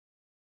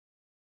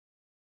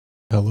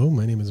Hello,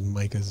 my name is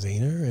Micah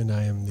Zahner, and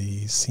I am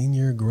the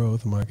Senior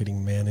Growth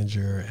Marketing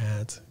Manager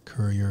at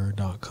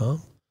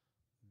Courier.com,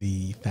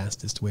 the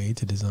fastest way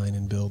to design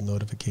and build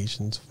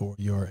notifications for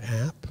your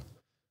app,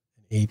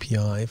 an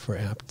API for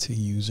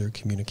app-to-user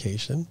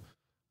communication.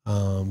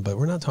 But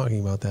we're not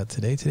talking about that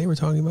today. Today we're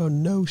talking about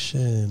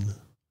Notion.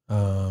 If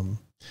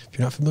you're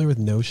not familiar with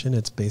Notion,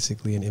 it's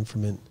basically an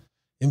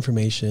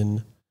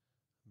information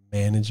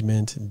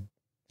management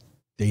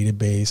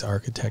database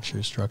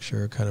architecture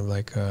structure, kind of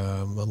like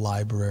a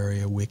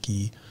library, a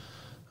wiki.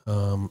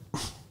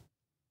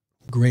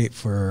 Great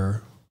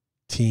for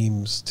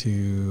teams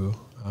to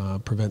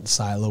prevent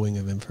siloing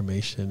of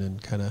information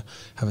and kind of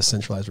have a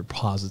centralized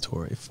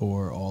repository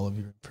for all of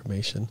your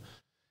information.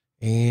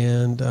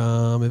 And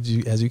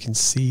as you can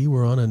see,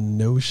 we're on a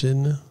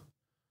Notion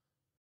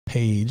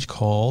page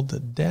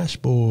called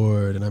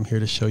Dashboard, and I'm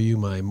here to show you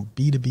my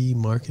B2B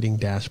marketing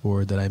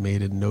dashboard that I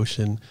made in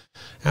Notion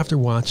after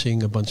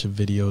watching a bunch of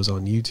videos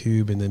on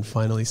YouTube and then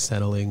finally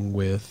settling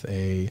with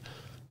a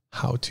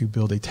how to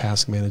build a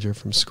task manager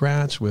from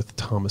scratch with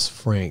Thomas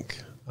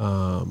Frank.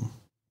 I'll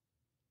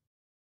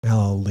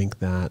link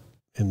that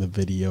in the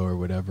video or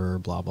whatever,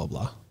 blah, blah,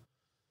 blah.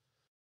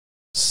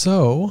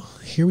 So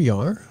here we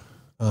are.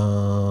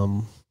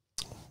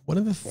 One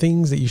of the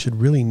things that you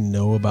should really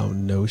know about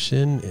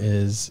Notion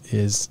is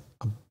it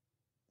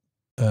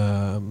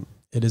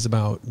is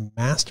about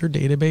master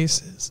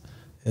databases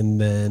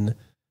and then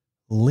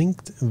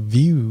linked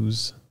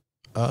views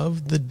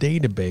of the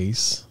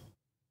database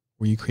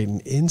where you create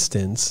an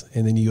instance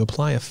and then you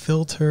apply a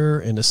filter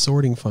and a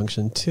sorting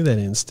function to that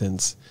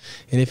instance.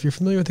 And if you're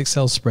familiar with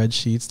Excel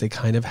spreadsheets, they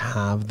kind of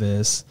have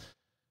this,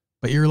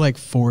 but you're like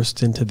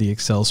forced into the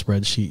Excel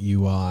spreadsheet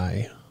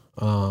UI.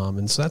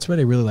 And so that's what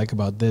I really like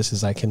about this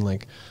is I can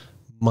like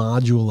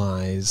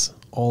modulize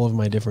all of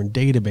my different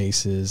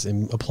databases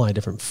and apply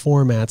different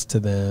formats to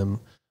them.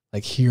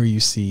 Like here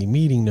you see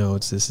meeting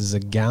notes. This is a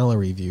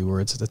gallery view where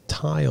it's a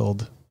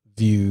tiled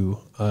view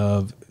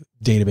of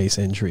database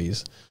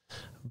entries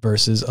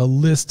versus a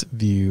list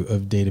view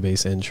of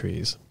database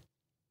entries.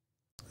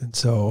 And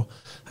so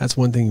that's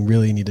one thing you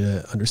really need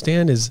to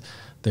understand is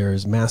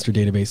there's master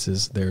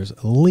databases, there's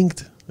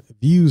linked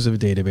views of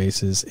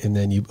databases, and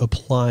then you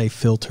apply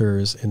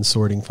filters and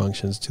sorting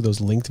functions to those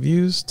linked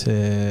views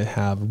to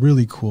have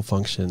really cool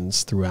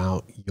functions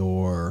throughout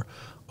your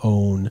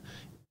own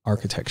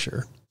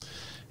architecture.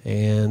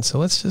 And so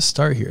let's just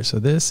start here. So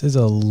this is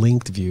a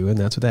linked view, and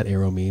that's what that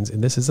arrow means.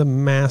 And this is a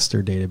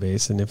master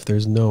database, and if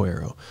there's no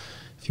arrow,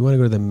 if you want to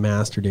go to the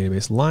master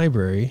database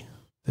library,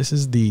 this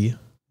is the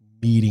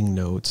meeting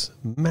notes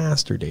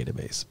master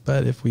database.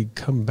 But if we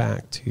come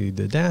back to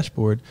the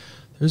dashboard,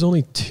 there's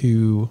only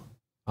two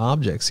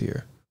objects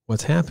here.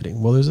 What's happening?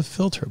 Well, there's a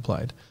filter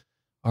applied.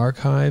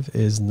 Archive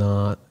is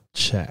not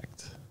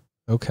checked.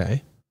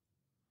 Okay.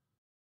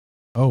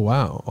 Oh,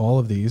 wow. All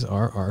of these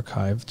are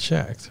archive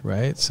checked,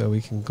 right? So we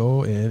can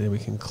go in and we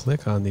can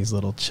click on these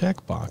little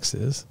check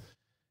boxes.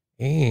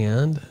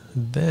 And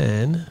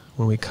then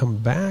when we come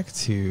back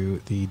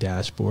to the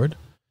dashboard,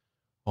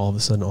 all of a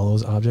sudden all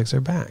those objects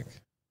are back.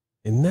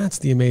 And that's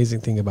the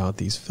amazing thing about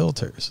these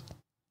filters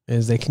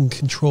is they can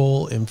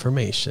control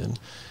information.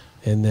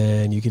 And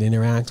then you can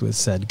interact with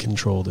said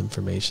controlled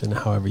information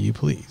however you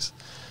please.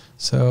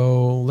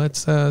 So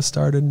let's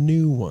start a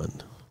new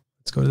one.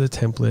 Let's go to the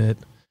template,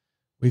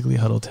 weekly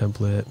huddle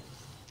template.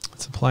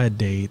 Let's apply a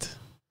date.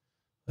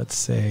 Let's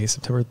say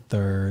September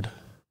 3rd.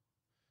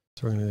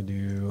 So we're going to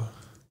do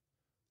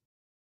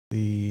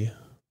the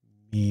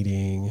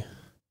meeting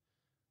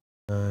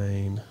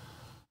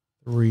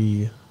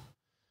 9/3.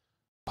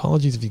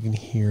 Apologies if you can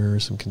hear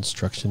some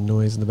construction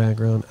noise in the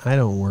background. I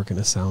don't work in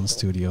a sound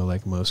studio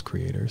like most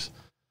creators.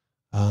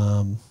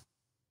 And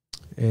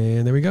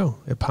there we go.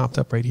 It popped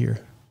up right here.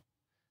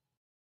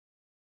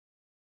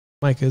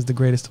 Micah is the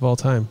greatest of all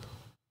time.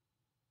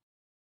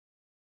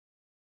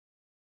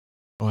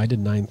 Oh, I did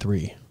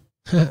 9/3.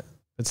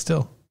 But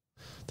still,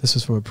 this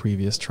was from a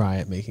previous try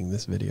at making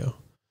this video.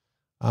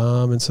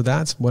 And so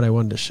that's what I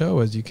wanted to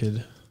show is you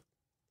could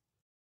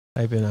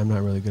type in, I'm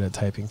not really good at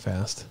typing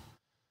fast.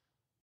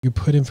 You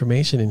put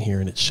information in here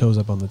and it shows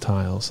up on the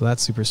tile. So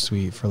that's super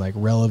sweet for like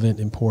relevant,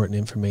 important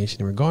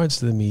information in regards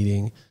to the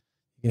meeting.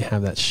 You can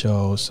have that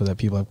show so that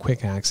people have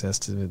quick access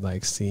to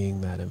like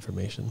seeing that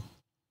information.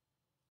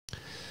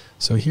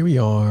 So here we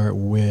are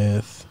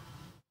with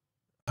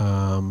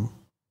the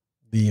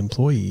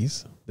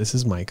employees. This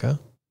is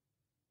Micah.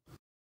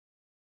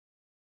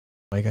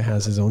 Micah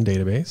has his own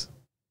database.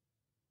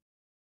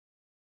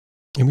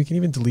 And we can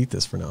even delete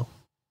this for now.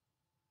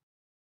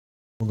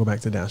 We'll go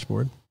back to the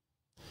dashboard.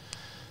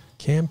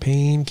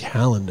 Campaign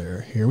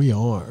calendar. Here we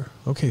are.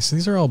 Okay, so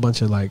these are all a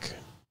bunch of like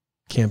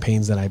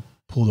campaigns that I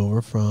pulled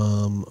over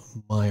from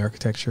my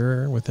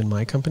architecture within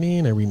my company,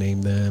 and I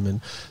renamed them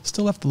and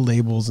still left the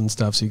labels and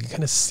stuff so you can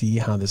kind of see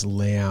how this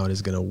layout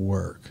is going to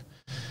work.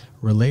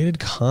 Related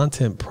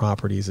content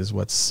properties is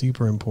what's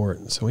super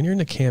important. So when you're in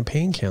a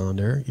campaign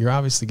calendar, you're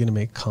obviously going to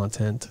make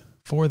content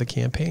for the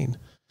campaign,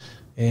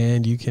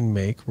 and you can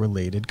make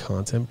related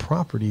content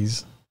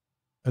properties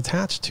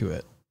attached to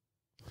it.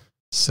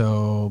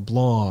 So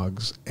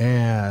blogs,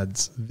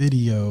 ads,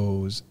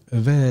 videos,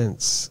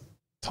 events,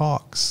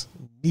 talks,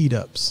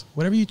 meetups,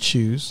 whatever you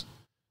choose,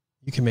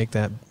 you can make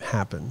that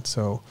happen.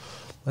 So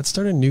let's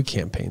start a new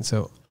campaign.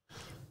 So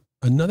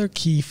another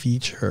key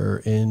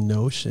feature in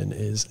Notion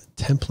is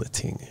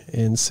templating.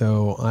 And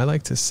so I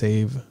like to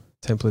save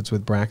templates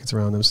with brackets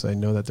around them so I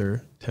know that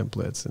they're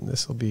templates. And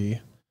this will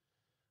be,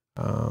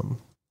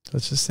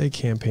 let's just say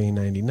campaign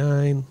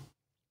 99.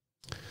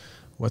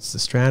 What's the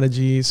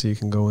strategy? So you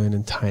can go in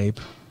and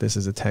type, this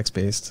is a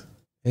text-based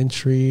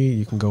entry.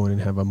 You can go in and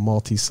have a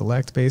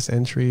multi-select based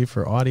entry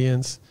for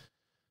audience.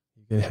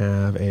 You can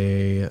have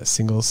a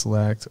single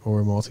select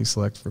or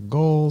multi-select for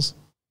goals.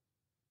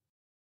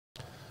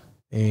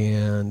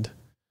 And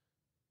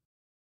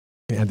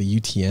you can add the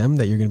UTM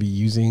that you're going to be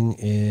using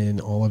in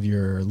all of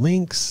your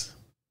links.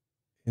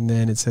 And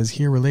then it says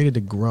here related to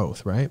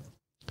growth, right?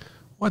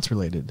 What's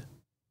related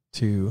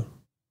to?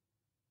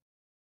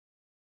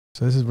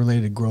 So this is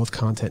related to growth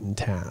content and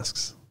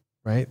tasks,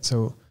 right?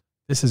 So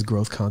this is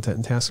growth content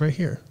and tasks right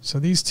here. So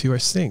these two are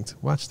synced.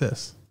 Watch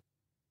this.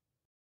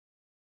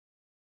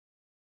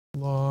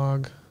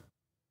 Log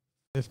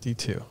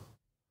 52.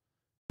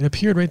 It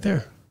appeared right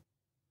there.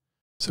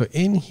 So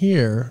in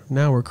here,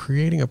 now we're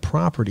creating a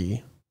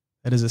property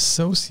that is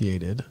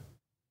associated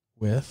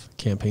with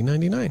campaign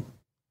 99.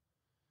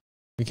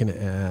 We can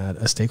add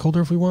a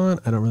stakeholder if we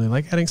want. I don't really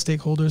like adding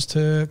stakeholders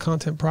to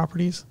content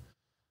properties.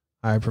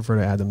 I prefer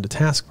to add them to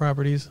task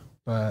properties,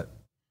 but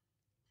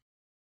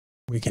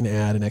we can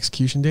add an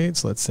execution date.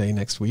 So let's say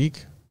next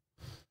week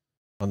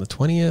on the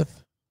 20th,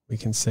 we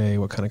can say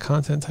what kind of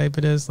content type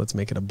it is. Let's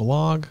make it a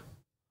blog,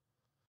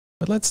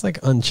 but let's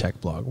like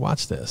uncheck blog.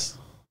 Watch this.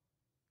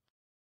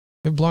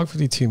 We have blog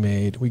 52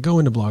 made. We go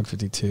into blog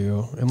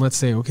 52 and let's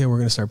say, okay, we're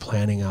going to start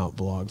planning out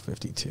blog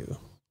 52.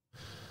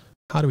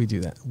 How do we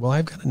do that? Well,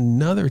 I've got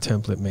another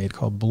template made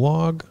called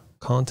blog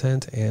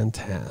content and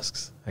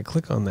tasks. I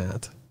click on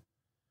that.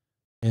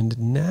 And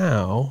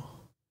now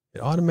it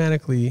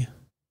automatically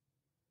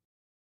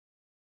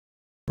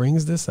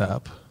brings this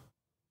up.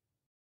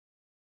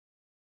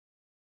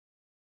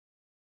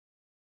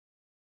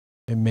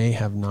 It may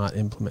have not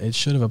implemented, it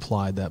should have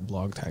applied that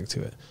blog tag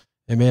to it.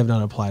 It may have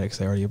not applied it because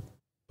I already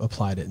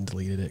applied it and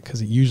deleted it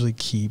because it usually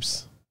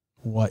keeps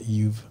what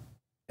you've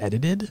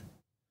edited.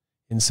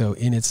 And so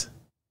in its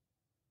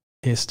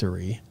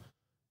history,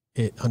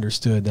 it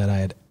understood that I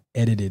had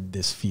edited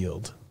this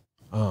field.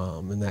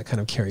 And that kind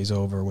of carries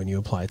over when you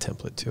apply a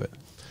template to it.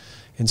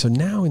 And so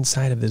now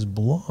inside of this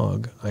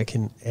blog, I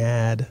can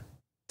add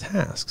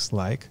tasks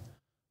like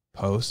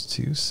post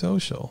to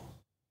social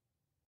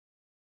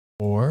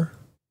or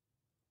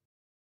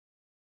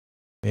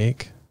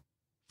make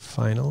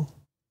final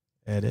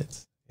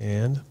edits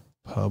and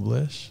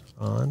publish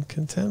on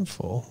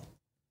Contentful,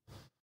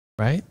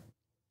 right?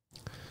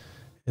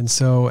 And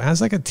so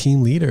as like a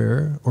team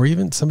leader or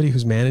even somebody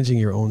who's managing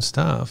your own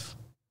stuff,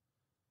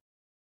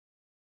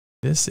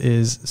 this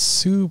is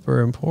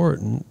super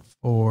important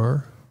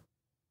for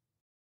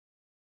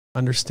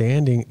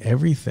understanding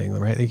everything,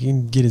 right? You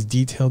can get as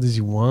detailed as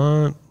you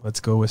want. Let's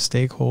go with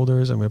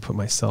stakeholders. I'm going to put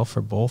myself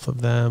for both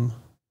of them.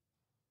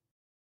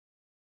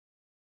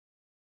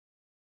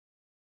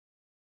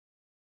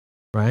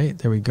 Right,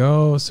 there we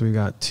go. So we've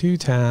got 2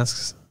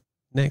 tasks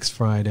next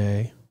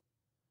Friday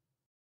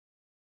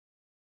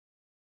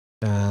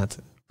that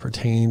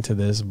pertain to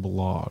this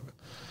blog.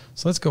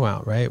 So let's go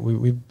out, right?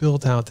 We've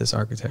built out this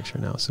architecture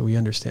now, so we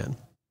understand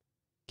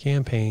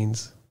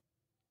campaigns,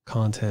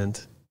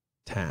 content,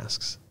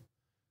 tasks.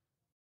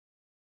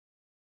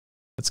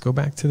 Let's go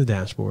back to the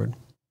dashboard.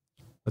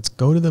 Let's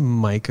go to the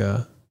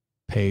Mica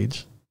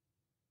page.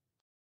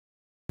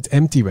 It's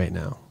empty right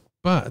now,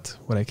 but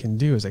what I can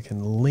do is I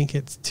can link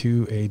it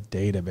to a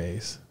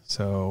database.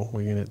 So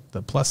we're going to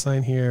the plus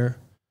sign here,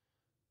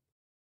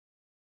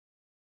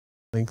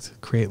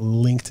 create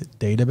linked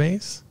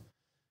database,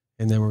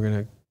 and then we're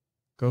going to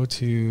go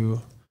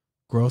to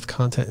growth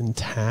content and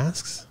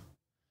tasks.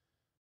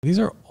 These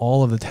are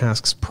all of the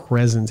tasks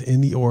present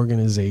in the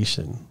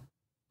organization,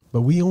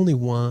 but we only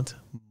want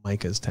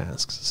Mica's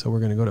tasks. So we're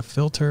going to go to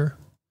filter,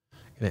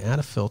 going to add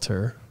a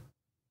filter.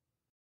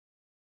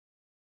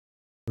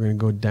 We're going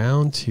to go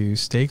down to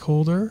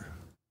stakeholder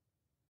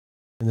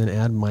and then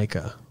add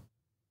Mica.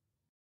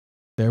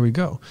 There we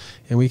go.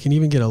 And we can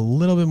even get a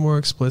little bit more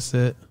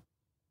explicit.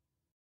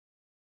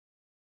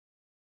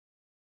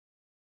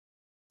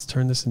 Let's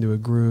turn this into a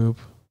group.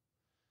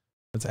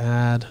 Let's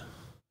add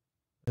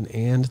an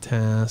and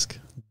task.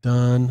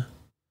 Done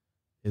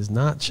is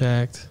not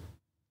checked.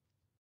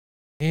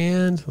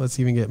 And let's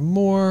even get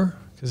more,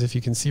 because if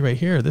you can see right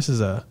here, this is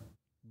a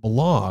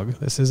blog.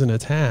 This isn't a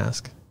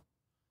task.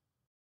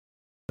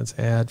 Let's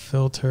add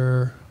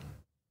filter.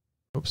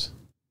 Oops.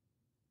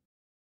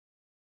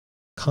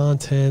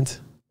 Content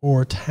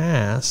or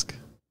task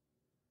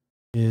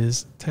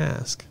is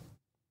task.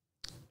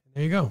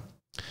 There you go.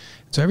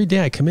 So every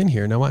day I come in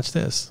here. Now watch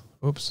this.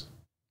 Oops.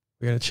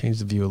 We got to change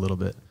the view a little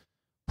bit.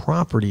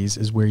 Properties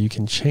is where you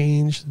can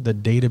change the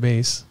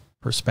database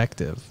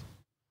perspective.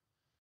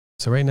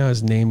 So right now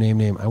it's name, name,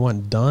 name. I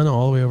want done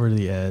all the way over to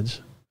the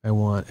edge. I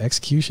want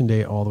execution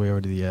date all the way over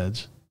to the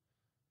edge.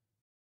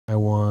 I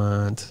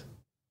want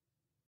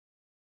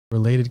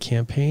related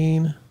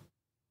campaign.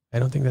 I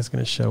don't think that's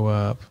going to show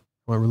up.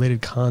 I want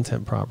related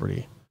content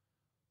property.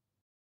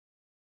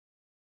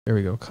 There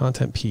we go.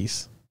 Content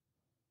piece.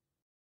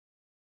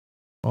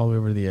 All the way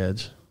over to the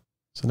edge.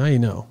 So now you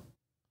know.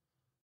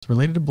 It's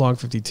related to blog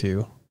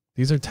 52.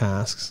 These are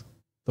tasks.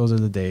 Those are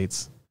the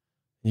dates.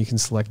 You can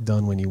select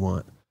done when you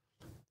want.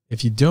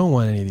 If you don't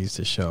want any of these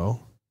to show,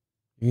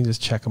 you can just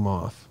check them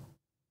off.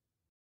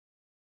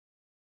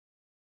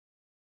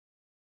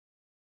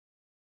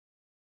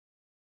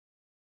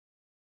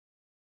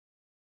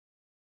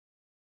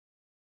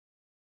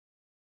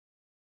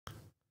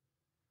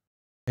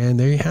 And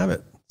there you have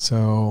it.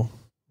 So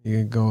you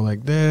can go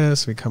like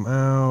this. We come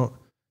out.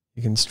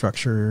 You can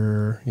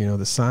structure,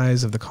 the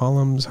size of the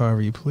columns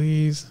however you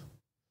please.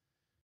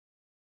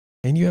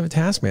 And you have a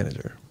task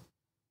manager.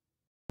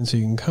 And so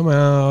you can come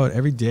out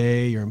every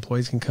day. Your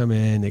employees can come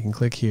in. They can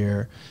click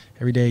here.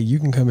 Every day you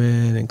can come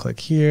in and click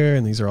here.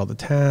 And these are all the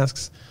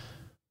tasks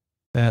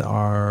that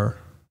are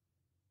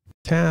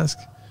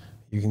tasks.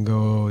 You can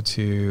go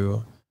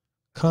to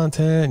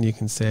content and you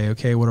can say,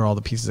 okay, what are all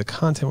the pieces of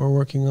content we're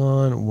working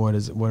on?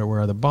 Where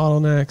are the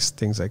bottlenecks?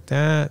 Things like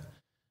that.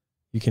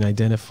 You can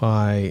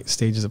identify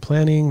stages of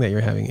planning that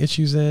you're having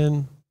issues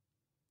in.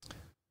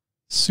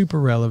 Super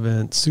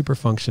relevant, super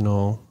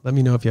functional. Let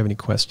me know if you have any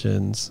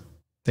questions.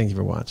 Thank you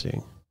for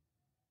watching.